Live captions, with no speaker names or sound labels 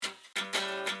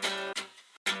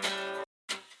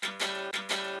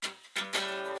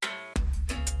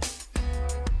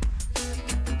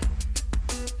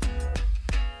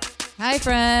Hi,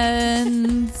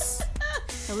 friends.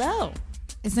 Hello.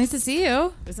 It's nice to see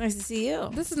you. It's nice to see you.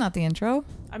 This is not the intro.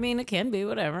 I mean, it can be,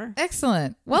 whatever.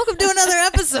 Excellent. Welcome to another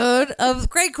episode of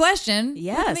Great Question.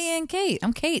 Yes. With me and Kate.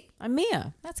 I'm Kate. I'm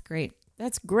Mia. That's great.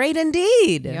 That's great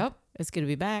indeed. Yep. It's good to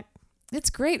be back. It's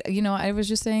great. You know, I was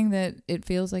just saying that it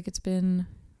feels like it's been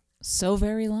so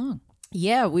very long.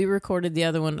 Yeah, we recorded the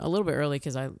other one a little bit early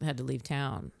because I had to leave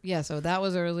town. Yeah, so that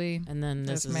was early. And then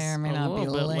this is may or may a not be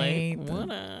little bit late.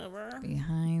 Whatever.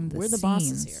 Behind the We're the scenes.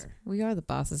 bosses here. We are the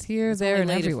bosses here, It's there, only and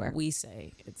late everywhere. if we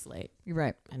say it's late. You're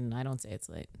right. And I don't say it's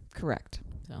late. Correct.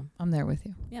 So, I'm there with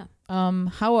you. yeah.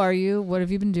 How are you? What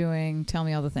have you been doing? Tell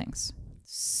me all the things.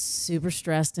 Super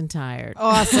stressed and tired.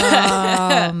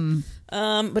 Awesome.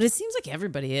 But it seems like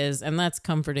everybody is, and that's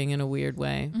comforting in a weird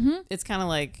way. Mm-hmm. It's kind of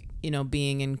like, you know,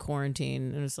 being in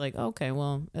quarantine, and it's like, okay,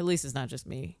 well, at least it's not just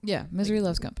me. Yeah, misery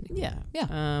loves company. Yeah.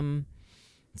 Yeah.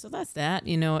 So that's that.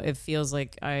 You know, it feels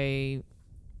like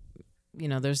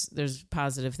there's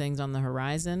positive things on the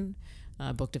horizon.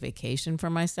 Booked a vacation for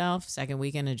myself. Second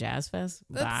weekend of Jazz Fest.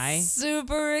 That's Bye.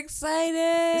 super exciting.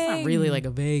 It's not really like a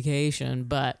vacation,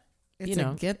 but It's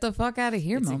a get the fuck out of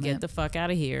here it's moment. a get the fuck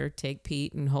out of here, take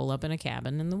Pete and hole up in a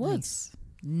cabin in the woods.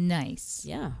 Nice.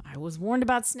 Yeah, I was warned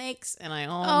about snakes and I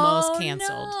almost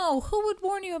canceled. No, who would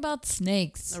warn you about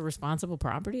snakes? A responsible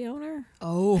property owner?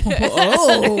 Okay.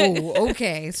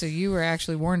 So you were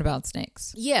actually warned about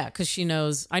snakes. Yeah, because she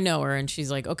knows, I know her, and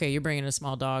she's like, okay, you're bringing a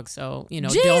small dog, so, you know,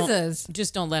 Jesus.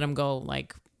 don't let him go,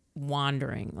 like,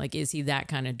 wandering. Like, is he that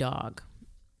kind of dog?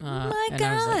 My and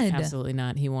I was like, God. absolutely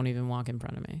not. He won't even walk in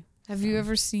front of me. Have you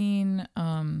ever seen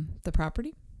the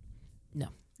property? No.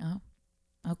 Oh,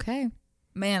 okay.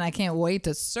 Man, I can't wait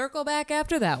to circle back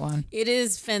after that one. It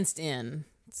is fenced in,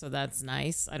 so that's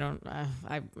nice. I don't,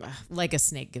 like a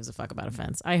snake gives a fuck about a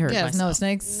fence. I heard myself. No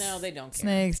snakes. No, they don't care.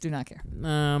 Snakes do not care.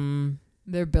 Um,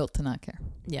 They're built to not care.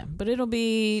 yeah, but it'll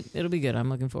be good. I'm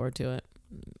looking forward to it.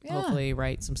 Yeah. Hopefully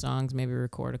write some songs, maybe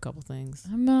record a couple things.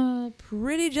 I'm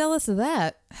pretty jealous of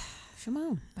that. Come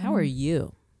on. How are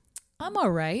you? I'm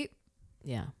all right.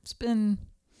 Yeah. It's been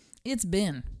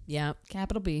Yeah.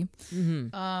 capital B.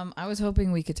 Mm-hmm. I was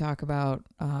hoping we could talk about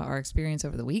our experience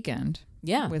over the weekend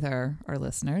Yeah. with our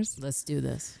listeners. Let's do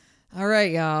this. All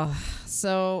right, y'all.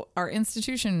 So our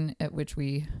institution at which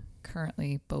we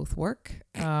currently both work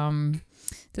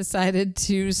decided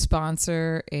to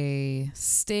sponsor a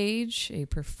stage, a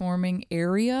performing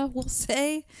area, we'll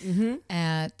say,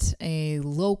 at a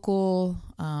local,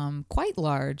 quite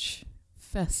large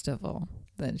festival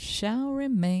that shall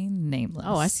remain nameless.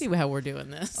 Oh, I see how we're doing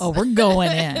this. Oh, we're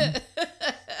going in.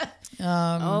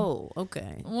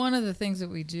 Okay. One of the things that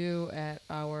we do at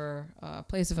our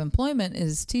place of employment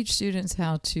is teach students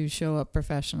how to show up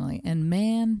professionally. And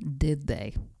man, did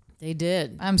they. They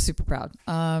did. I'm super proud.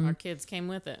 Our kids came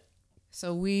with it.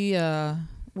 So we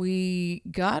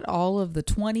got all of the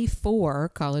 24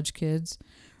 college kids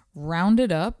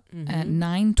rounded up at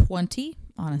 9:20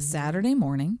 on a Saturday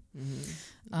morning.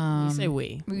 You say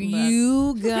we.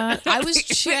 You got. I was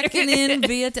checking in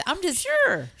via. I'm just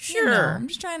Sure. You know, I'm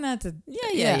just trying not to.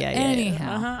 Yeah.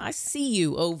 Anyhow, Uh-huh. I see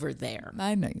you over there.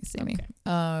 I know you see me.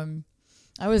 Okay.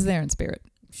 I was there in spirit.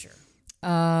 Sure.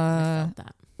 I felt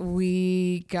that.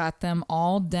 We got them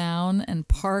all down and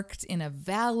parked in a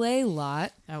valet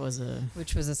lot, That was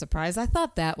which was a surprise. I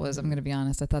thought that was, I'm going to be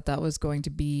honest, I thought that was going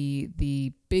to be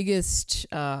the biggest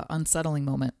unsettling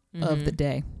moment of the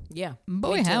day. yeah.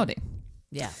 Boy, Me too. howdy.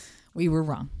 Yeah. We were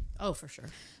wrong. Oh, for sure.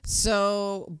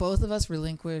 So both of us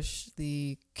relinquished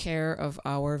the care of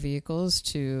our vehicles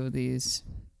to these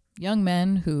young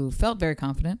men who felt very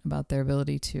confident about their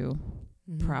ability to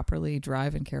properly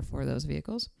drive and care for those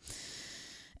vehicles.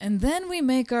 And then we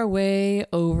make our way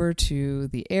over to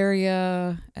the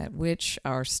area at which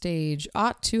our stage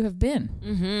ought to have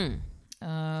been.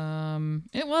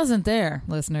 It wasn't there,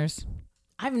 listeners.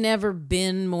 I've never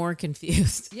been more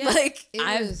confused. Yeah, like it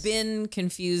I've was- been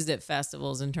confused at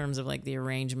festivals in terms of like the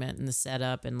arrangement and the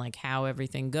setup and like how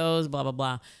everything goes, blah, blah,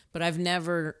 blah. But I've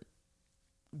never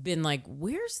been like,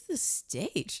 where's the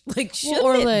stage? Like,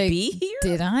 shouldn't it be here?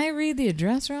 Did I read the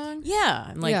address wrong? Yeah.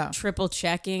 And like Yeah. triple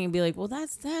checking and be like, well,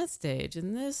 that's that stage.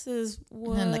 And this is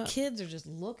what. And the kids are just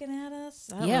looking at us.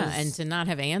 That yeah. was- And to not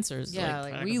have answers. Yeah,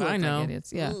 like like fuck we if look I like know.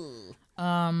 idiots. Yeah. Ooh.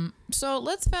 So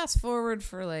let's fast forward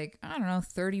for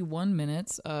 31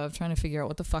 minutes of trying to figure out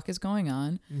what the fuck is going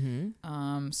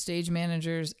on. Stage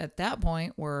managers at that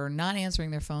point were not answering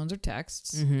their phones or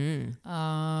texts.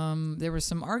 There was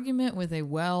some argument with a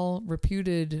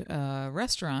well-reputed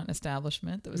restaurant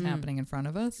establishment that was happening in front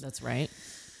of us. That's right.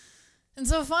 And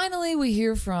so finally we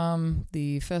hear from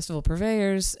the festival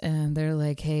purveyors and they're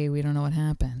like, hey, we don't know what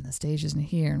happened. The stage isn't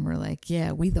here. And we're like,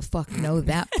 yeah, we the fuck know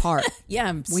that part. Yeah,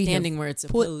 I'm standing where it's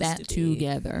supposed to be. Put that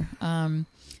together.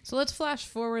 So let's flash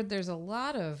forward. There's a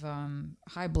lot of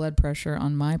high blood pressure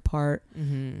on my part.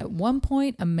 Mm-hmm. At one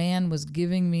point, a man was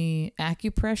giving me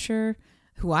acupressure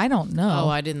who I don't know. Oh,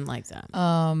 I didn't like that.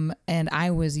 And I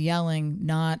was yelling,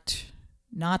 not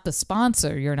the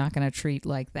sponsor. You're not going to treat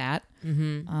like that.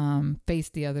 Mm-hmm. Face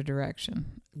the other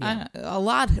direction. Yeah. A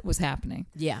lot was happening.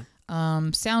 Yeah.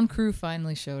 Sound crew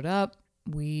finally showed up.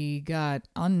 We got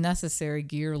unnecessary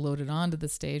gear loaded onto the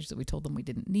stage that we told them we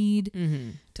didn't need.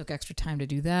 Mm-hmm. Took extra time to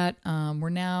do that.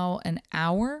 We're now an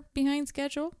hour behind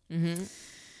schedule. Mm-hmm.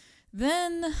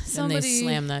 Then they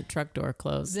slammed that truck door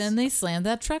closed.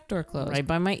 Right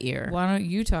by my ear. Why don't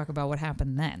you talk about what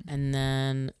happened then? And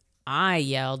then I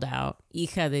yelled out,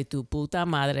 "Hija de tu puta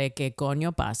madre, ¿qué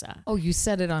coño pasa?" Oh, you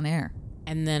said it on air.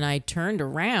 And then I turned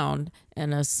around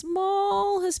and a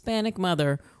small Hispanic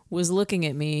mother was looking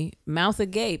at me, mouth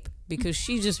agape, because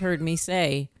she just heard me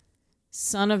say,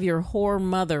 "Son of your whore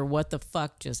mother, what the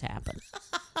fuck just happened?"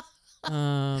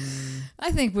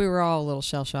 I think we were all a little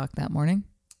shell-shocked that morning.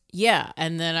 Yeah,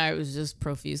 and then I was just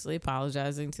profusely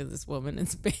apologizing to this woman in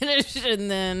Spanish, and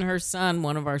then her son,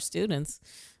 one of our students,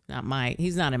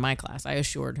 he's not in my class. I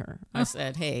assured her. I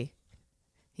said, "Hey,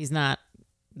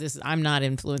 I'm not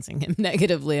influencing him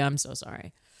negatively. I'm so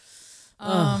sorry."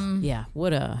 Yeah,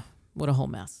 what a whole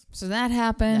mess. So that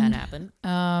happened.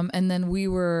 And then we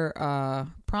were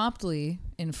promptly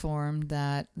informed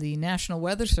that the National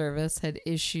Weather Service had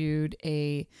issued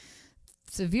a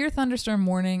severe thunderstorm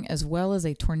warning as well as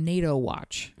a tornado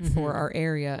watch for our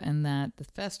area, and that the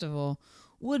festival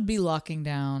would be locking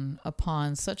down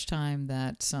upon such time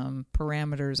that some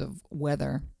parameters of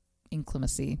weather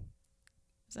inclemency.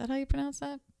 Is that how you pronounce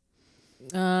that?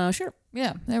 Sure.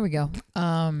 Yeah, there we go.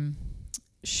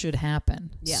 Should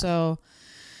happen. Yeah. So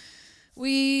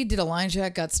we did a line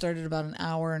check, got started about an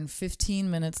hour and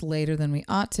 15 minutes later than we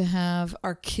ought to have.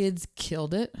 Our kids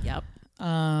killed it. Yep.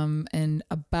 And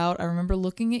I remember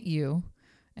looking at you,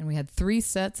 and we had 3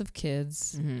 sets of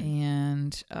kids,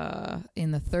 and in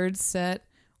the third set,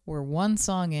 we're 1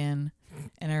 song in,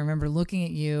 and I remember looking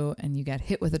at you, and you got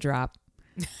hit with a drop.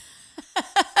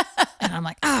 And I'm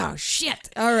like, oh, shit.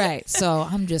 All right. So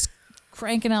I'm just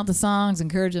cranking out the songs,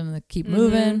 encouraging them to keep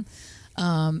moving.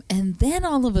 And then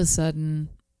all of a sudden,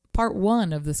 part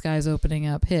 1 of The Sky's Opening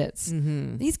Up hits.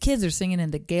 Mm-hmm. These kids are singing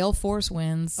into gale force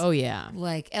winds. Oh, yeah.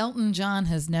 Like Elton John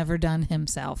has never done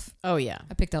himself. Oh, yeah.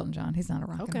 I picked Elton John. He's not a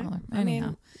rock and roller.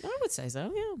 Anyhow. I would say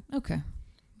so, yeah. Okay.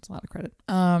 That's a lot of credit.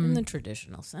 In the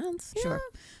traditional sense. Sure.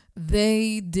 Yeah.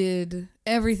 They did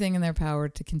everything in their power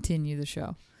to continue the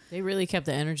show. They really kept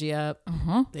the energy up.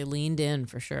 Uh-huh. They leaned in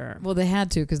for sure. Well, they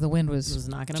had to because the wind was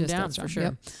knocking them down for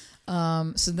sure.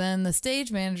 Yep. So then the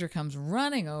stage manager comes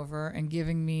running over and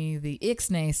giving me the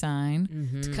Ixnay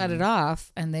sign to cut it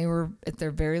off. And they were at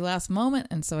their very last moment.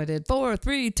 And so I did 4,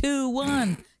 3, 2,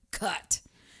 1, cut.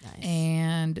 Nice.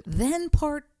 And then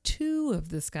part 2 of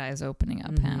The Sky's Opening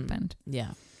Up happened.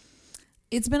 Yeah.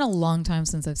 It's been a long time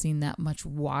since I've seen that much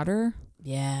water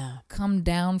come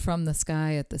down from the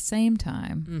sky at the same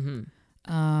time.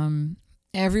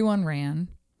 Everyone ran.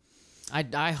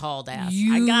 I hauled ass.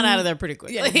 I got out of there pretty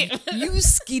quickly. Yeah, you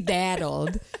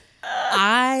skedaddled.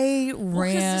 I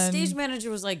ran. Because the stage manager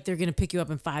was like, "They're going to pick you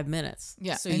up in 5 minutes.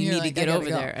 Yeah. So you need to get over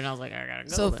there." And I was like, "I got to go."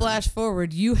 So flash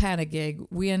forward, you had a gig.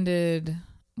 We ended,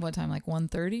 what time, like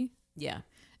 1:30? Yeah.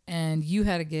 And you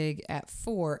had a gig at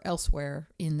 4 elsewhere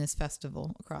in this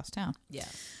festival across town. Yeah.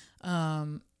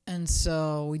 And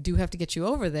so we do have to get you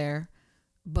over there.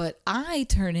 But I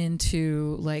turn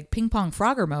into like ping pong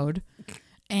Frogger mode.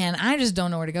 And I just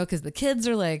don't know where to go because the kids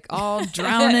are like all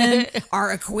drowning.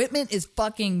 Our equipment is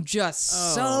fucking just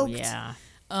soaked. Yeah.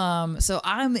 So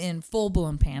I'm in full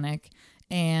blown panic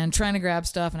and trying to grab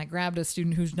stuff. And I grabbed a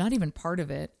student who's not even part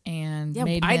of it. And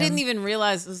I didn't even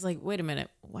realize. I was like, wait a minute.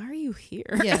 Why are you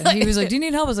here? Yeah. And he was like, do you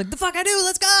need help? I was like, the fuck I do.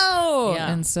 Let's go.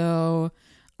 Yeah. And so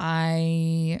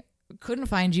I couldn't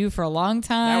find you for a long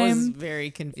time. That was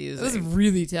very confusing. It was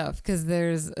really tough because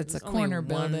it's a corner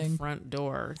building. One front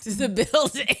door to the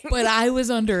building. But I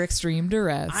was under extreme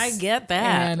duress. I get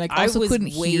that. And I also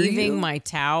couldn't waving my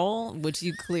towel, which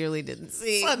you clearly didn't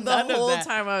see. The whole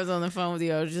time I was on the phone with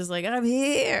you, I was just like, I'm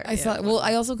here.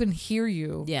 I also couldn't hear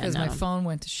you because my phone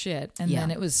went to shit and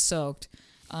then it was soaked.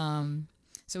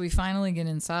 So we finally get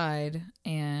inside,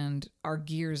 and our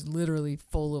gear is literally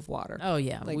full of water. Oh,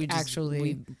 yeah. Like we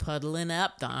puddling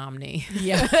up the Omni.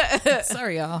 Yeah.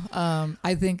 Sorry, y'all.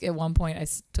 I think at one point I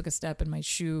took a step and my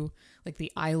shoe, like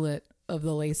the eyelet of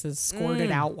the laces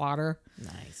squirted out water.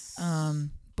 Nice.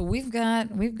 But we've got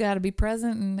to be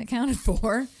present and accounted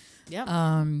for. Yep.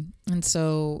 And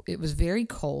so it was very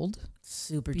cold.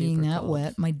 Super being duper that cold.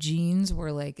 wet. My jeans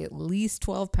were like at least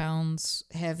 12 pounds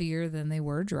heavier than they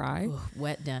were dry. Ugh,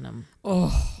 wet denim.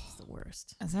 Oh, It's the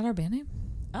worst. is that our band name?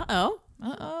 Uh-oh.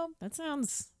 That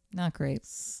sounds Not great.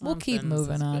 We'll keep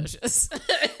moving suspicious.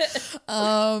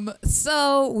 on.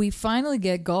 So we finally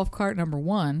get golf cart number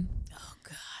 1. Oh,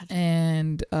 God.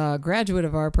 And a graduate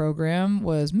of our program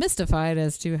was mystified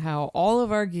as to how all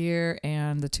of our gear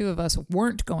and the two of us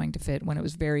weren't going to fit when it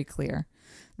was very clear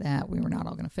that we were not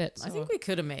all going to fit. So, I think we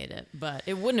could have made it, but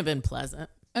it wouldn't have been pleasant.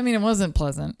 I mean, it wasn't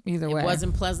pleasant either way. It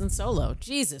wasn't pleasant solo.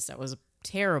 Jesus, that was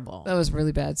terrible. That was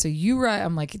really bad. So you write,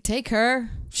 I'm like, take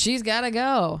her. She's got to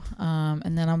go.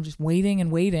 And then I'm just waiting,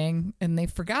 and they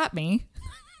forgot me.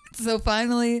 So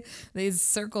finally, they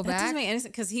circle That back. doesn't make any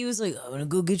sense because he was like, I'm going to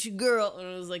go get your girl. And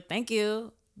I was like, thank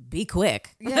you. Be quick.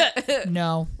 Yeah.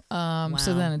 No. Wow.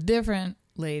 So then a different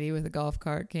lady with a golf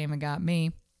cart came and got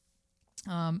me.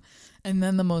 And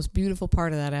then the most beautiful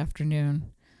part of that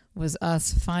afternoon was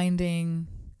us finding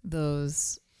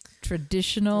those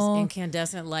traditional Those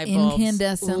incandescent light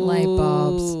bulbs. light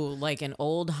bulbs. Like an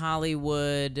old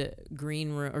Hollywood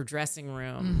green room or dressing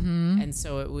room. Mm-hmm. And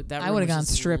so it would, that I room would have was gone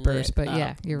just strippers, lit but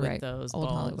yeah, up you're with right. Those Old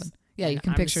bulbs. Hollywood. Yeah, And you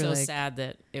can I'm picture so like sad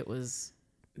that it was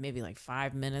maybe like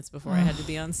 5 minutes before I had to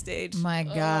be on stage. my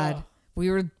God. We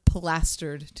were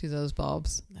plastered to those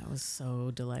bulbs. That was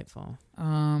so delightful.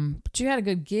 But you had a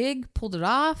good gig, pulled it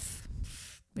off.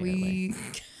 Barely. We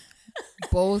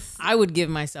both. I would give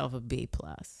myself a B+.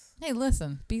 Hey,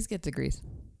 listen, B's get degrees.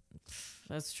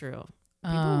 That's true.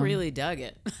 People really dug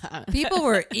it. People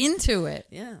were into it.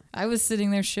 Yeah. I was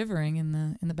sitting there shivering in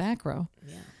the back row.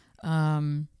 Yeah.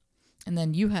 And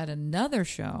then you had another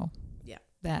show. Yeah.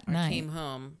 That I night. came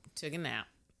home, took a nap.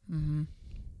 Mm-hmm.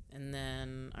 And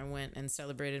then I went and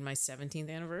celebrated my 17th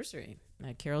anniversary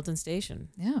at Carrollton Station.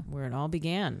 Yeah. Where it all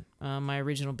began. My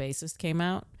original bassist came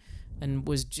out and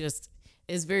was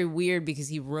it's very weird because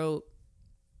he wrote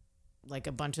like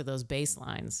a bunch of those bass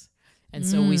lines. And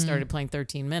so we started playing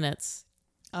 13 minutes.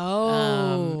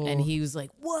 Oh. And he was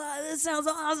like, "What? This sounds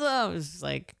awesome." It was just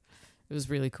like, it was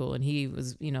really cool. And he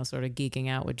was, sort of geeking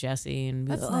out with Jesse and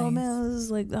be like, That's "Oh nice. man, this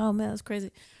is like, oh man, that's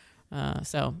crazy."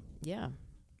 So yeah.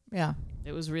 Yeah.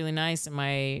 It was really nice. And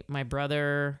my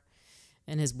brother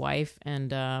and his wife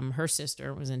and her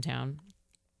sister was in town.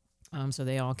 So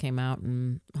they all came out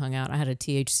and hung out. I had a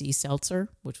THC seltzer,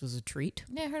 which was a treat.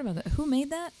 Yeah, I heard about that. Who made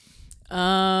that?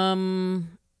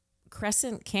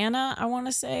 Crescent Canna, I want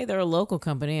to say. They're a local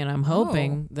company, and I'm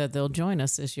hoping that they'll join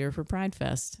us this year for Pride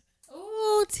Fest.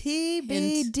 Oh,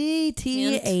 TBD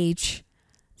THC.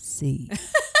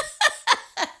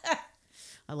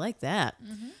 I like that.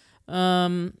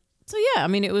 So yeah, I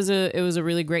mean, it was a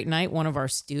really great night. One of our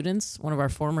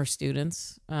former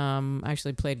students,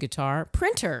 actually played guitar.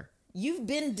 Printer, you've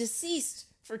been deceased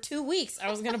for 2 weeks. I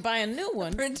was gonna buy a new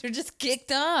one. Printer just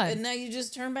kicked on. And now you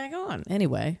just turn back on.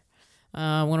 Anyway,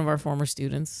 one of our former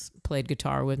students played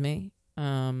guitar with me.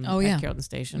 At Carrollton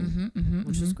Station,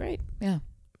 which was great. Yeah,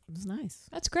 it was nice.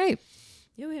 That's great.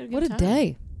 Yeah, we had a good What a time.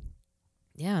 day.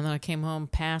 Yeah, and then I came home,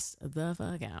 passed the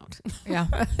fuck out. Yeah.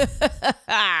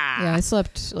 Yeah, I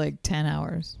slept like 10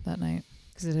 hours that night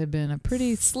because it had been a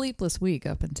pretty sleepless week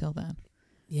up until then.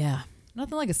 Yeah.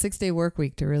 Nothing like a 6-day work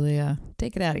week to really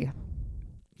take it out of you.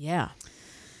 Yeah.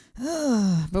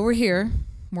 But we're here.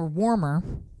 We're warmer.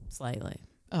 Slightly.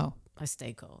 Oh. I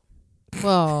stay cold.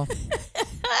 Well,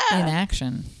 in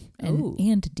action and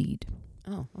deed.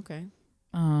 Oh, okay.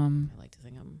 I like to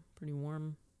think I'm a pretty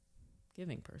warm,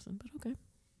 giving person, but okay.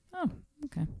 Oh,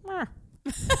 okay.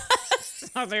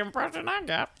 That's not the impression I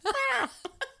got.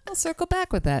 I'll circle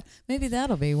back with that. Maybe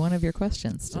that'll be one of your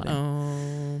questions today.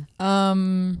 Uh-oh.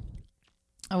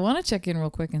 I want to check in real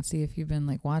quick and see if you've been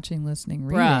like watching, listening,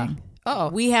 reading. Oh,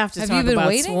 we have to talk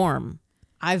about Swarm.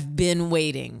 I've been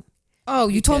waiting. Oh,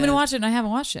 you told me to watch it and I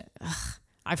haven't watched it.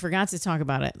 I forgot to talk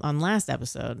about it on last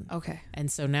episode. Okay.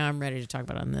 And so now I'm ready to talk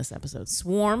about it on this episode.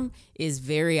 Swarm is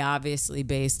very obviously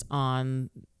based on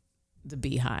the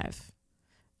Beehive,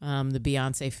 the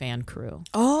Beyonce fan crew.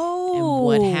 Oh. And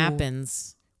what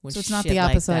happens when so it's not shit the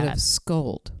opposite like that. of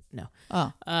Scold. No.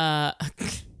 Oh. I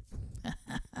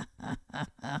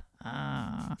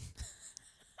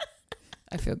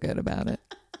feel good about it.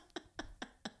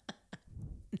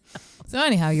 So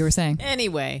anyhow, you were saying.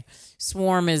 Anyway,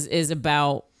 Swarm is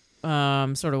about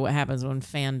sort of what happens when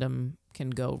fandom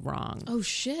can go wrong. Oh,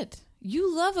 shit.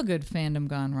 You love a good fandom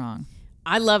gone wrong.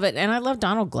 I love it. And I love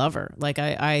Donald Glover. Like,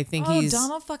 I think he's...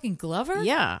 Donald fucking Glover?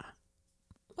 Yeah.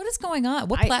 What is going on?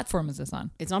 What platform is this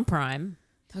on? It's on Prime.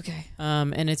 Okay.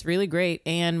 And it's really great.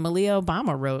 And Malia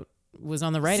Obama was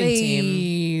on the writing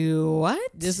team.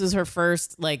 What? This was her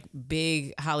first like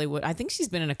big Hollywood. I think she's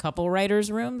been in a couple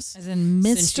writers' rooms. As in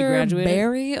Mr.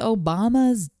 Barry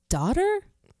Obama's daughter?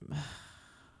 I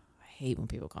hate when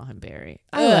people call him Barry.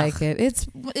 I like it. It's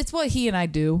what he and I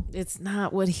do. It's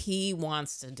not what he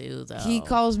wants to do, though. He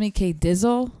calls me Kate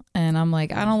Dizzle, and I'm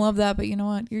like, I don't love that, but you know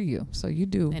what? You're you. So you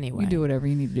do. Anyway. You do whatever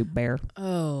you need to do, Bear.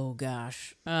 Oh,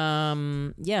 gosh.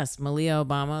 Yes, Malia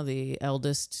Obama, the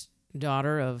eldest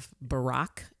daughter of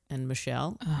Barack and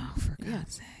Michelle. Oh, for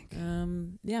God's sake.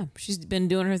 Yeah, she's been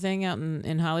doing her thing out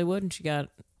in Hollywood, and she got...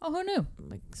 Oh, who knew?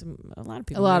 Like a lot of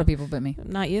people. A lot of people but me.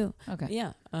 Not you. Okay.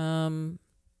 Yeah.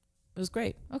 It was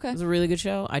great. Okay. It was a really good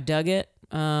show. I dug it.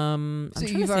 So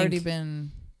you've already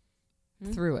been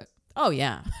through it. Oh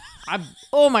yeah.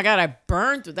 Oh my God, I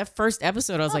burned through that first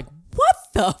episode. I was like, what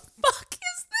the fuck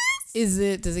is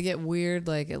this? Does it get weird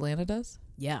like Atlanta does?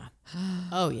 Yeah.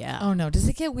 Oh yeah. Oh no, does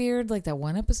it get weird like that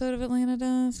one episode of Atlanta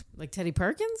does? Like Teddy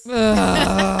Perkins? I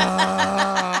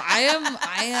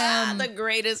am the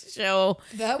greatest show.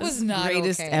 That was not the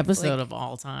greatest okay. episode of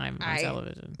all time on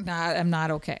television. I'm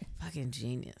not okay. Fucking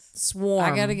genius. Swarm.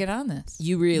 I got to get on this.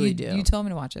 You really do. You told me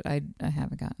to watch it. I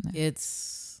haven't gotten it.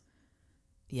 It's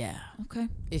okay.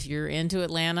 If you're into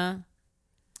Atlanta,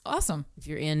 awesome. If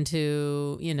you're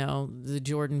into, the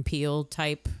Jordan Peele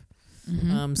type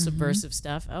subversive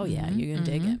stuff, you're gonna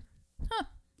dig it. Huh.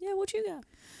 Yeah, what you got?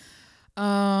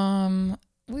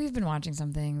 We've been watching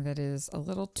something that is a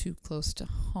little too close to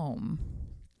home.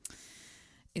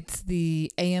 It's the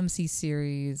AMC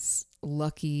series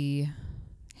Lucky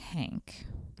Hank.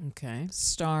 Okay.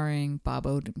 Starring Bob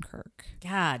Odenkirk.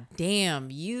 God damn,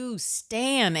 you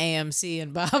stan AMC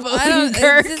and Bob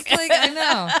Odenkirk. It's just like, I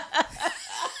know.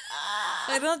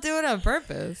 I don't do it on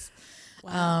purpose.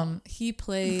 Wow. He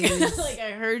plays like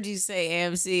I heard you say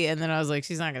AMC, and then I was like,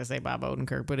 she's not gonna say Bob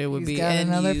Odenkirk, but it would be got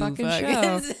another fucking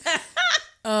show.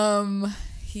 show.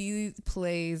 He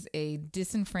plays a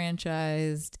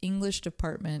disenfranchised English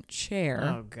department chair.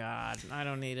 Oh God, I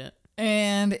don't need it.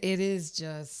 And it is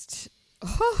just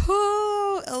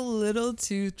a little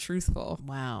too truthful.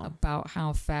 Wow. About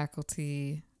how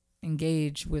faculty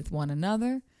engage with one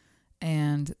another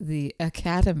and the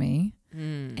academy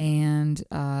and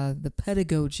the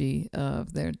pedagogy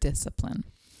of their discipline.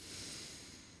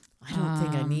 I don't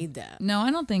think I need that. No,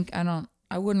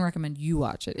 I wouldn't recommend you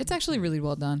watch it. It's actually really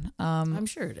well done. I'm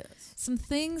sure it is. Some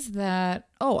things that...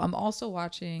 Oh, I'm also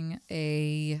watching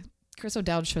a Chris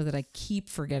O'Dowd show that I keep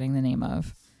forgetting the name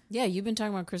of. Yeah, you've been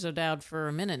talking about Chris O'Dowd for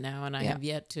a minute now, and I have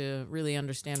yet to really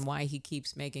understand why he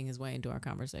keeps making his way into our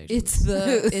conversation. It's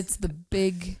the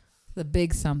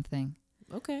big something.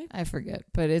 Okay. I forget,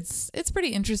 but it's pretty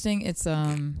interesting. It's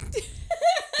I don't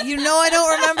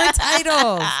remember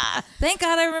titles. Thank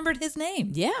God I remembered his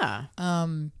name. Yeah.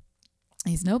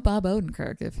 He's no Bob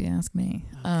Odenkirk, if you ask me.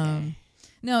 Okay.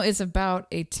 No, it's about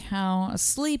a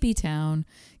sleepy town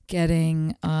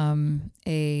getting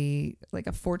a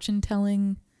fortune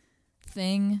telling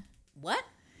thing. What?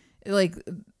 Like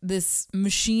this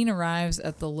machine arrives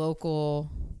at the local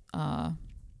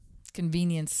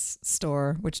convenience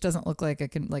store, which doesn't look like a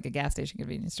gas station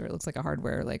convenience store. It looks like a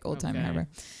hardware, like old time hardware.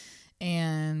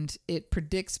 And it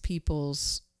predicts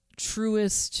people's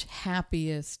truest,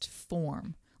 happiest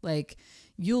form. Like,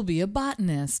 you'll be a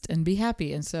botanist and be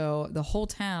happy. And so the whole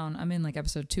town, I'm in like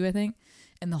episode 2, I think,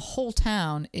 and the whole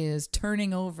town is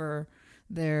turning over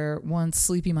their once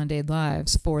sleepy mundane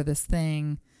lives for this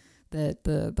thing that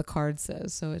the card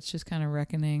says. So it's just kind of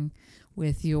reckoning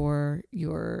with your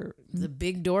the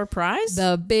big door prize?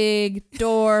 The big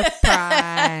door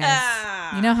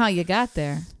prize. You know how you got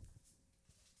there?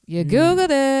 You Googled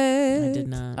it. I did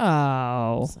not.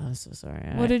 Oh. I'm so sorry.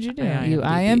 What did you do? You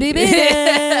IMDb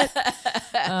it.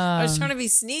 I was trying to be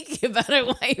sneaky about it.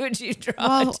 Why would you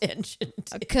draw attention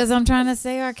to it? Because I'm trying to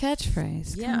say our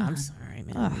catchphrase. Yeah, I'm sorry,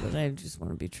 man. But I just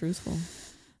want to be truthful.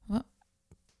 Well,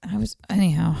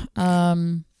 anyhow.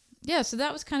 Yeah, so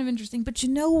that was kind of interesting. But you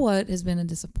know what has been a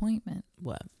disappointment?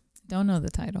 What? Don't know the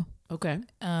title. Okay.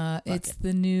 It's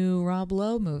the new Rob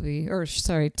Lowe movie, or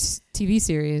sorry, TV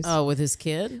series. Oh, with his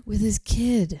kid? With his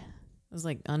kid. It was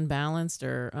like Unbalanced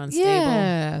or Unstable.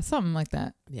 Yeah, something like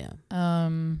that. Yeah.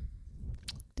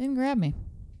 Didn't grab me.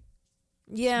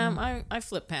 Yeah, I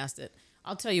flipped past it.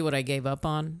 I'll tell you what I gave up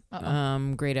on.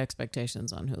 Great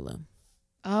Expectations on Hulu.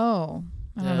 Oh,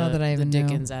 I don't know that I even the knew.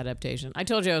 Dickens adaptation. I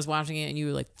told you I was watching it, and you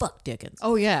were like, "Fuck Dickens."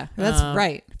 Oh yeah, that's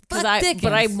right. But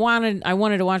I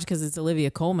wanted to watch because it's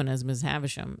Olivia Colman as Ms.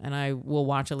 Havisham, and I will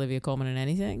watch Olivia Colman in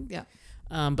anything. Yeah.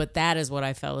 But that is what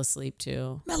I fell asleep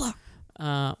to. Miller.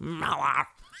 That's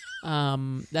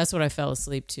what I fell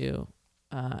asleep to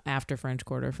after French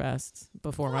Quarter Fest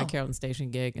before my Carrollton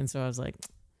Station gig. And so I was like,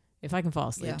 if I can fall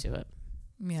asleep to it,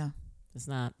 it's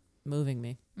not moving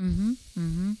me.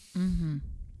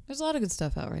 There's a lot of good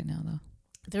stuff out right now, though.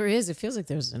 There is. It feels like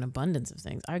there's an abundance of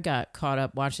things. I got caught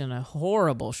up watching a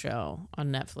horrible show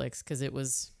on Netflix because it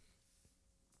was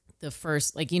the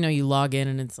first, like, you log in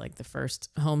and it's like the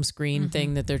first home screen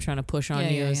thing that they're trying to push on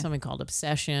you. Something called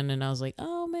Obsession. And I was like,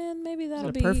 oh man, maybe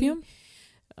that'll be Perfume.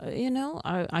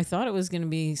 I thought it was going to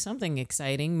be something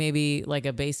exciting, maybe like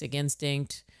a Basic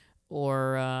Instinct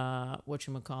or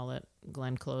whatchamacallit,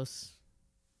 Glenn Close,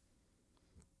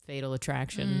 Fatal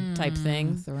Attraction type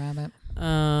thing. The Rabbit.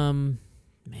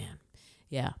 Man,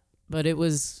 yeah, but it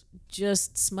was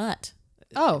just smut.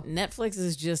 Oh, Netflix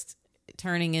is just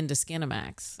turning into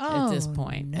Skinamax at this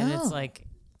point, and it's like,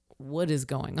 what is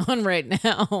going on right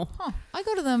now? I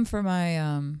go to them for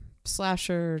my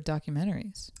slasher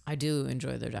documentaries. I do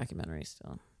enjoy their documentaries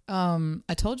still.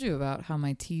 I told you about how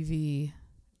my TV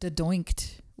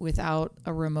doinked without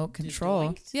a remote control.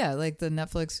 Doinked? Yeah, like the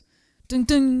Netflix. Ding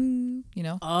ding,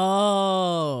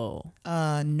 Oh,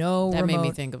 no. That remote. made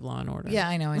me think of Law and Order. Yeah,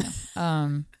 I know.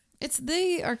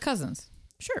 They are cousins.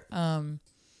 Sure.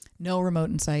 No remote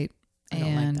in sight,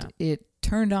 and like it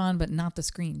turned on, but not the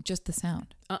screen, just the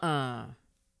sound. And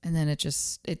then it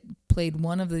played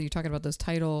one of the. You're talking about those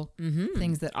title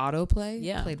things that autoplay.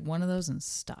 Yeah. Played one of those and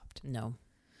stopped. No.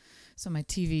 So my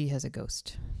TV has a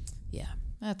ghost. Yeah,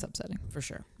 That's upsetting. for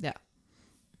sure. Yeah.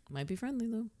 Might be friendly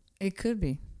though. It could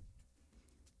be.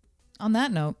 On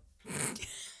that note,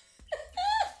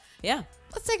 yeah,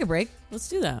 let's take a break. Let's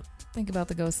do that. Think about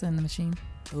the ghosts in the machine.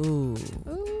 Ooh.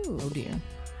 Oh dear.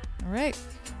 All right.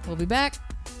 We'll be back.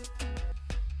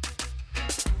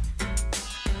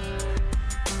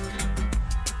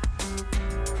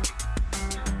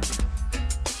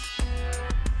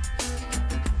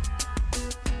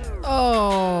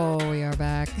 Oh, we are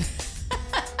back.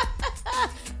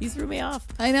 You threw me off.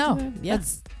 I know. Yeah.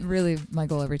 That's really my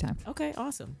goal every time. Okay,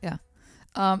 awesome. Yeah.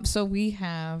 So we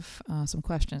have some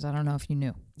questions. I don't know if you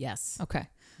knew. Yes. Okay.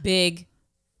 Big.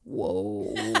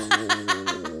 Whoa.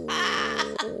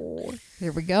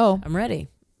 Here we go. I'm ready.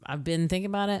 I've been thinking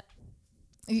about it.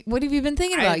 What have you been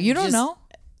thinking about? You don't know?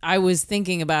 I was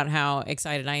thinking about how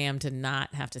excited I am to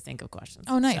not have to think of questions.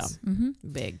 Oh, nice. So,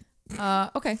 big.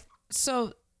 Okay.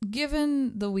 So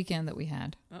given the weekend that we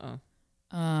had,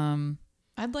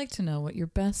 I'd like to know what your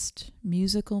best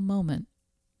musical moment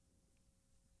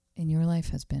in your life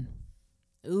has been.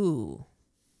 Ooh.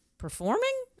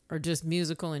 Performing or just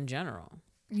musical in general?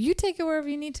 You take it wherever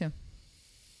you need to.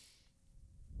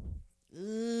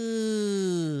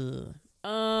 Ooh.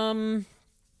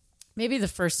 Maybe the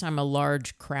first time a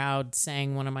large crowd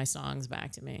sang one of my songs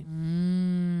back to me.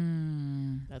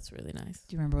 That's really nice.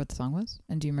 Do you remember what the song was?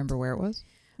 And do you remember where it was?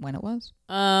 When it was?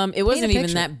 It wasn't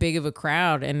even that big of a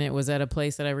crowd, and it was at a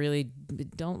place that I really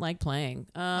don't like playing.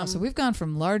 So we've gone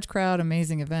from large crowd,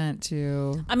 amazing event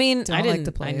to. I mean, I didn't. Like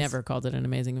the place. I never called it an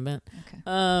amazing event. Okay.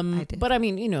 I did. But I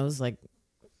mean, it was like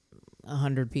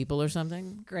 100 people or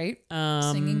something. Great.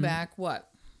 Singing back what?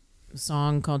 A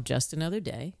song called "Just Another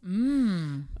Day,"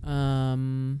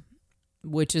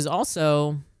 which is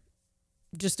also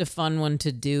just a fun one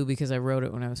to do because I wrote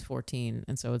it when I was 14,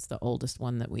 and so it's the oldest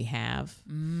one that we have.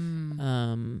 Yeah,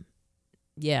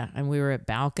 and we were at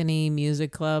Balcony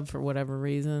Music Club for whatever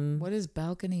reason. What is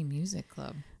Balcony Music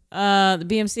Club? The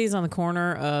BMC is on the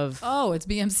corner of. Oh, it's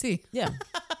BMC. Yeah,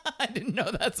 I didn't know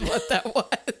that's what that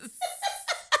was.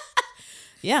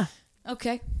 Yeah.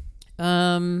 Okay.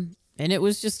 And it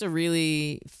was just a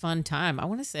really fun time. I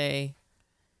want to say.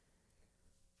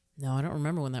 No, I don't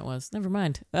remember when that was. Never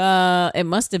mind. It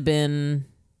must have been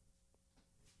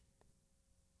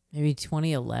maybe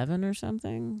 2011 or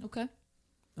something. Okay.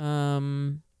 Or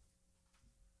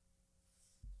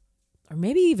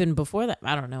maybe even before that.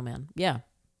 I don't know, man. Yeah.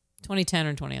 2010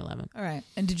 or 2011. All right.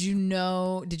 And did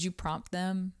you prompt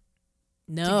them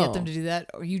No. to get them to do that?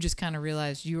 Or you just kind of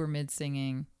realized you were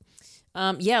mid-singing?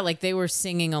 Yeah, like they were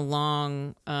singing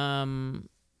along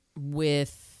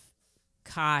with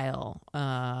Kyle,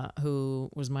 who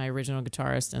was my original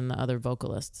guitarist and the other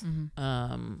vocalists.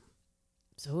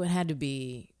 So it had to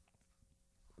be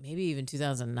maybe even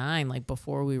 2009, like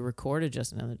before we recorded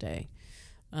Just Another Day.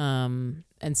 And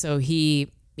so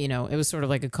he, it was sort of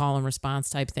like a call and response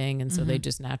type thing. And so they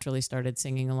just naturally started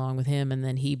singing along with him, and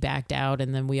then he backed out,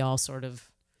 and then we all sort of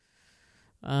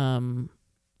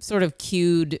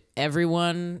cued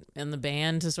everyone in the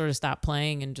band to sort of stop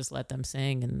playing and just let them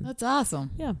sing. And That's awesome.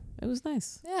 yeah, it was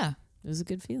nice. Yeah. It was a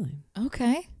good feeling.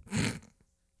 Okay.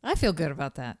 I feel good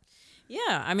about that.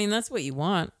 Yeah, I mean that's what you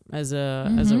want as a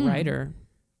writer.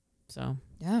 So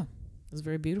yeah, it was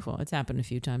very beautiful. It's happened a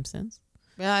few times since.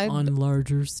 Yeah, on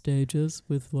larger stages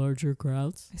with larger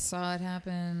crowds. I saw it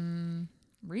happen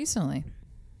recently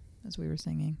as we were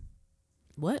singing.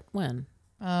 What? When?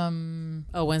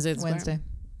 Wednesday. Wednesday.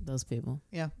 Those people.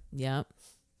 Yeah. Yeah.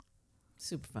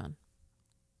 Super fun.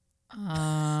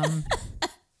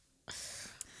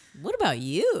 What about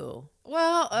you?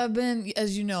 Well, I've been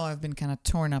kind of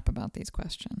torn up about these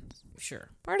questions. Sure.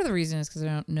 Part of the reason is because I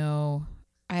don't know.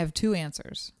 I have two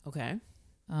answers. Okay.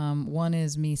 One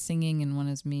is me singing and one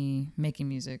is me making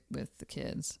music with the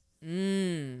kids. I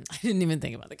didn't even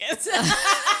think about the kids.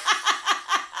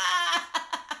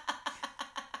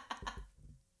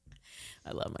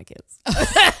 I love my kids.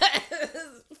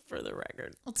 For the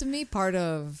record. Well, to me, part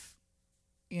of,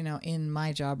 in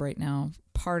my job right now,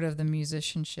 part of the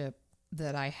musicianship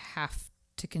that I have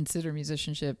to consider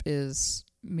musicianship is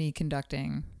me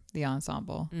conducting the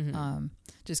ensemble. Mm-hmm.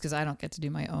 Just because I don't get to do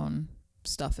my own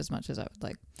stuff as much as I would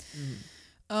like.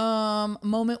 Mm-hmm.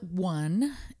 Moment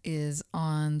one is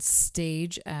on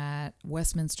stage at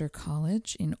Westminster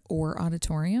College in Orr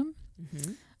Auditorium.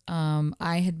 Mm-hmm.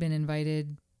 I had been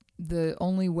invited. The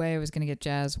only way I was going to get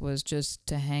jazz was just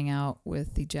to hang out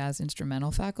with the jazz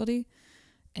instrumental faculty.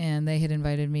 And they had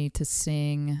invited me to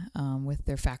sing with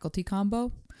their faculty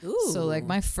combo. Ooh. So like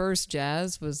my first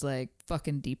jazz was like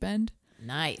fucking deep end.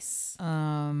 Nice.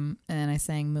 And I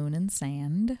sang Moon and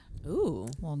Sand. Ooh.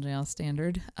 Well, jail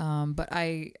standard. But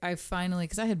I finally,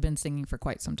 because I had been singing for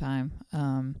quite some time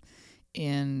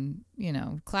in,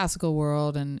 classical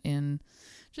world and in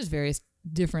just various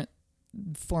different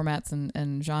formats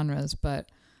and genres. But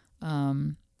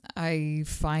I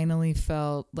finally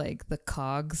felt like the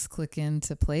cogs click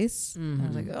into place. Mm-hmm. I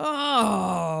was like,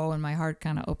 oh, and my heart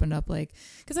kind of opened up, like,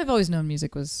 because I've always known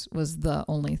music was the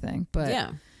only thing, but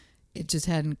yeah. It just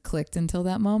hadn't clicked until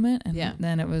that moment. And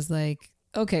then it was like,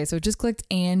 okay, so it just clicked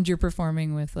and you're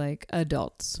performing with like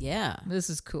adults. Yeah. This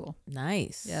is cool.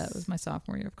 Nice. Yeah, it was my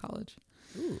sophomore year of college.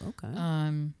 Ooh, okay.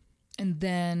 And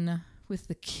then with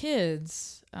the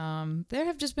kids, there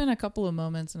have just been a couple of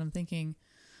moments and I'm thinking,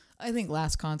 I think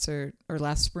last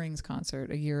spring's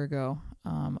concert a year ago,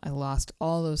 I lost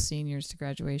all those seniors to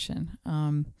graduation.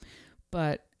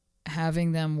 But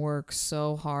having them work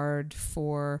so hard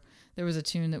there was a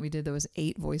tune that we did that was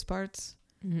 8 voice parts.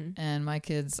 Mm-hmm. And my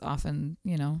kids often,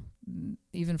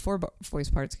 even 4 voice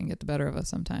parts can get the better of us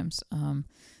sometimes.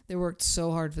 They worked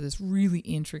so hard for this really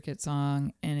intricate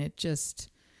song and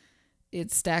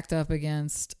it stacked up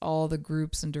against all the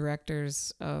groups and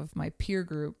directors of my peer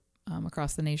group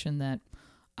across the nation that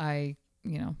I,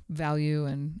 value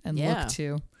and look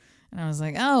to. And I was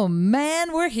like, oh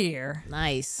man, we're here.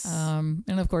 Nice. And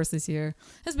of course this year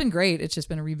has been great. It's just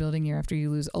been a rebuilding year after you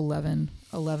lose 11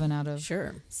 out of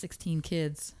 16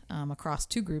 kids across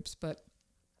 2 groups. But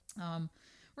we're going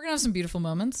to have some beautiful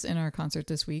moments in our concert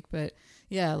this week. But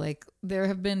yeah, like there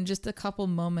have been just a couple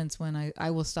moments when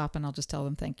I will stop and I'll just tell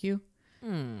them thank you.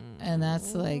 And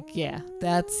that's like, yeah,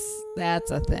 that's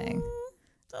a thing.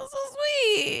 That's so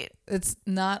sweet. It's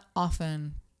not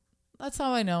often. That's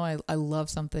how I know I love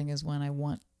something is when I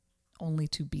want only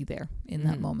to be there in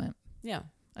that moment. Yeah.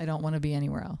 I don't want to be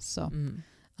anywhere else. So,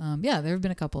 there have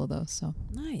been a couple of those. So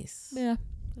nice. Yeah.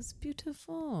 That's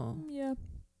beautiful. Yeah.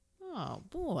 Oh,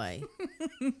 boy.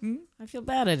 I feel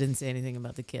bad I didn't say anything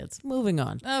about the kids. Moving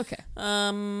on. Okay.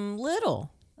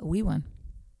 Little. A wee one.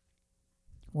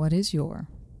 What is your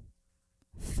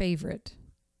favorite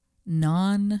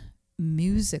non-musical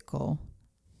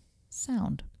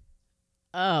sound?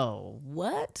 Oh,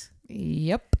 what?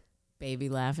 Yep. Baby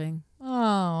laughing.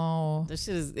 Oh. This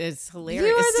shit it's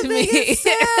hilarious to me.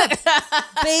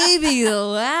 Baby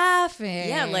laughing.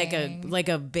 Yeah, like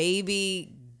a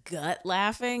baby gut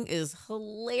laughing is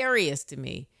hilarious to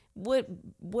me.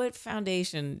 What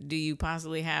foundation do you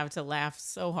possibly have to laugh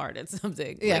so hard at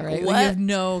something? Yeah, like, right. What? You have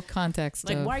no context.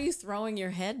 Like, why are you throwing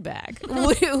your head back?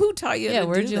 Who taught you to do that? Yeah,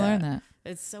 where'd you learn that?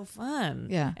 It's so fun.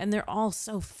 Yeah. And they're all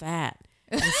so fat.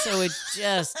 And so it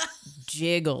just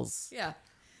jiggles. Yeah.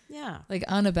 Yeah. Like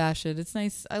unabashed. It's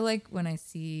nice. I like when I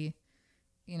see,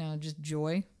 just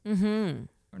joy. Mm-hmm.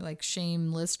 Or like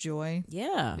shameless joy.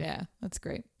 Yeah. Yeah. That's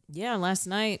great. Yeah. Last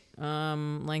night,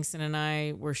 Langston and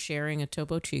I were sharing a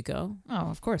Topo Chico. Oh,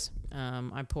 of course.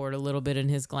 I poured a little bit in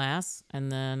his glass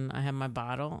and then I had my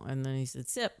bottle and then he said,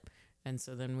 sip. And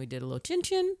so then we did a little chin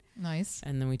chin. Nice.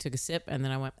 And then we took a sip and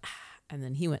then I went, ah, and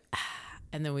then he went, ah.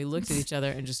 And then we looked at each other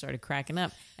and just started cracking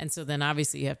up. And so then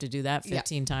obviously you have to do that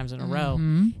 15 times in a row.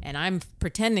 And I'm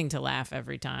pretending to laugh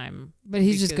every time. But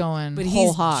he's just going but whole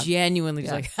he's hog. Genuinely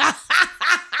just like, ha, ha,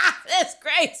 ha, ha, this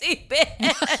crazy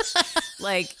bitch.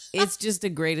 Like, it's just the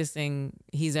greatest thing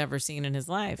he's ever seen in his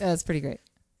life. That's pretty great.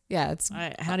 Yeah, it's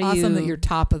how do awesome that you're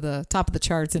top of the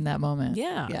charts in that moment.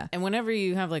 Yeah. And whenever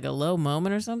you have like a low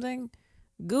moment or something,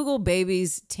 Google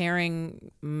babies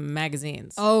tearing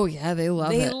magazines. Oh yeah, they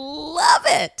love it. They love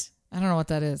it. I don't know what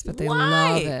that is, but they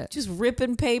love it. Just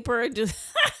ripping paper, just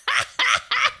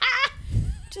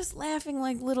just laughing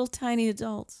like little tiny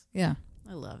adults. Yeah.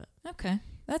 I love it. Okay.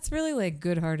 That's really like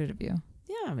good-hearted of you.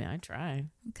 Yeah, I mean, I try.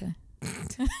 Okay.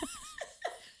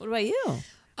 What about you?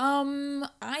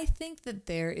 I think that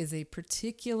there is a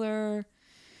particular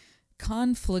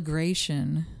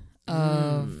conflagration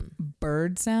of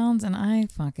bird sounds, and I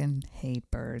fucking hate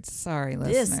birds. Sorry,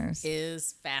 listeners. This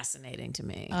is fascinating to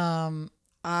me.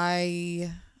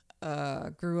 I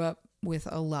grew up with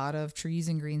a lot of trees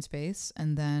and green space,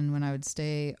 and then when I would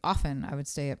stay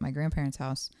at my grandparents'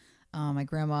 house. My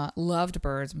grandma loved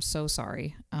birds. I'm so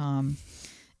sorry.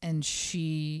 And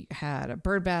she had a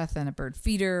bird bath and a bird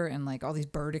feeder and like all these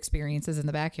bird experiences in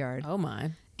the backyard. Oh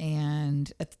my.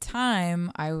 And at the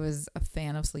time I was a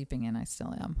fan of sleeping in. I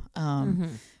still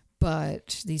am.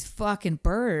 But these fucking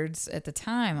birds at the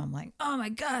time, I'm like, oh my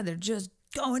God, they're just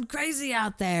going crazy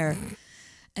out there.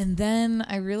 And then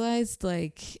I realized,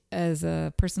 like, as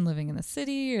a person living in the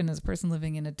city and as a person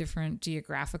living in a different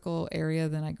geographical area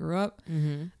than I grew up,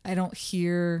 I don't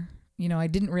hear, I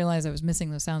didn't realize I was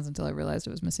missing those sounds until I realized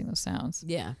I was missing those sounds.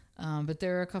 Yeah. But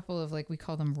there are a couple of, like, we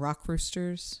call them rock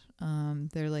roosters.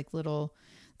 They're like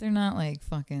they're not like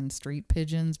fucking street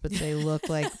pigeons, but they look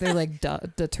like, they're like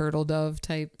the turtle dove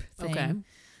type thing. Okay.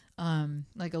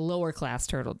 Like a lower class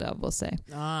turtle dove, we'll say.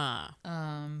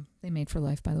 They made for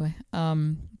life, by the way.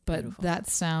 But beautiful. That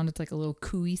sound, it's like a little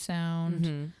cooey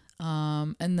sound.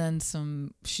 And then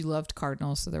she loved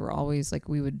cardinals, so there were always like,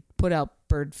 we would put out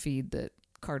bird feed that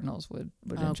cardinals would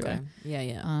enjoy.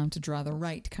 Yeah. To draw the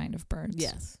right kind of birds.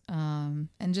 Yes. And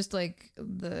just like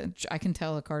I can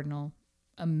tell a cardinal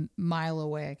a mile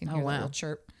away. I can hear that little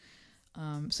chirp.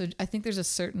 So I think there's a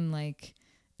certain like,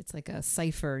 it's like a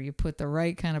cipher. You put the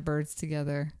right kind of birds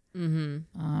together. And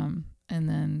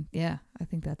then, I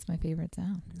think that's my favorite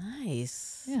sound.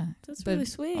 Nice. Yeah. That's really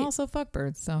sweet. Also fuck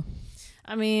birds. So,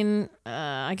 I mean,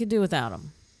 I could do without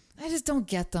them. I just don't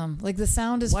get them. Like the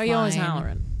sound is Why are you always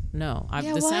hollering? No,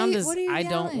 sound is, I don't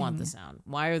yelling? want the sound.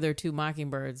 Why are there 2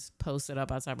 mockingbirds posted up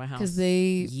outside my house? Because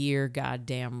year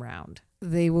goddamn round.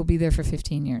 They will be there for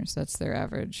 15 years. That's their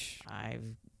average.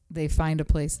 They find a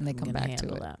place and they come back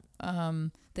to it.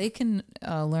 That. They can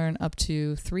learn up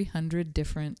to 300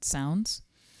 different sounds.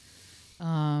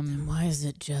 Then why is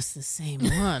it just the same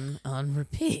one on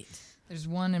repeat? There's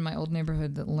one in my old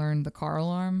neighborhood that learned the car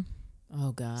alarm.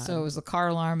 Oh, God. So it was the car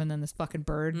alarm and then this fucking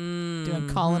bird doing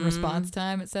call and response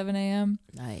time at 7 a.m.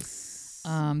 Nice.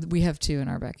 We have 2 in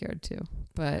our backyard, too.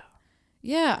 But,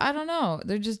 yeah, I don't know.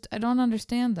 I don't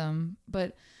understand them.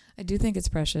 But I do think it's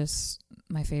precious.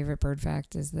 My favorite bird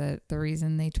fact is that the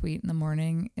reason they tweet in the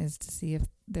morning is to see if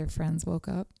their friends woke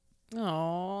up.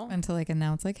 Aww. And to, like,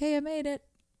 announce, like, hey, I made it.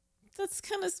 That's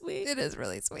kind of sweet. It is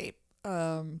really sweet.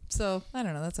 So, I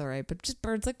don't know. That's all right. But just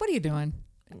birds, like, what are you doing?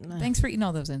 Thanks for eating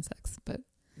all those insects. But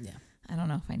yeah, I don't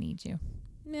know if I need you.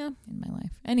 Yeah. In my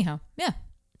life. Anyhow, yeah.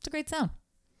 It's a great sound.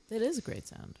 It is a great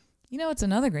sound. You know, it's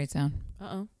another great sound.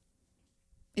 Uh-oh.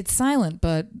 It's silent,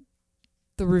 but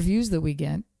the reviews that we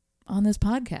get on this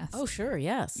podcast. Oh, sure.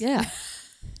 Yes. Yeah.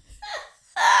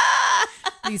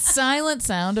 The silent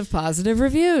sound of positive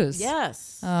reviews.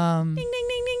 Yes. Ding, ding, ding,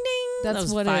 ding, ding. That's that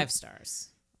was what 5 stars.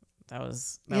 That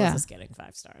was us getting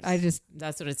 5 stars.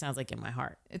 That's what it sounds like in my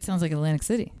heart. It sounds like Atlantic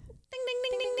City. Ding, ding,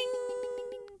 ding, ding, ding, ding, ding, ding,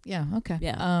 ding. Yeah. Okay.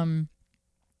 Yeah.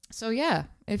 So yeah,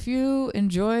 if you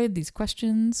enjoyed these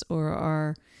questions or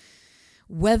our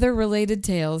weather-related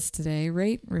tales today,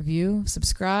 rate, review,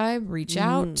 subscribe, reach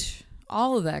out,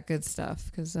 all of that good stuff,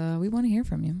 because we want to hear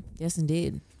from you. Yes,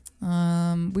 indeed.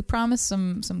 We promise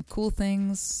some cool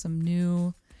things, some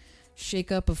new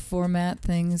shake-up of format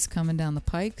things coming down the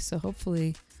pike. So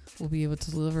hopefully we'll be able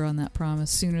to deliver on that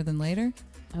promise sooner than later.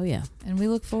 Oh yeah, and we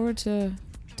look forward to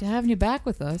having you back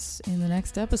with us in the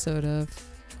next episode of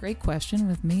Great Question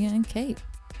with Mia and Kate.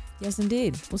 Yes,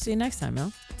 indeed. We'll see you next time,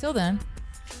 Mel. Till then,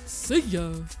 see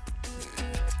ya.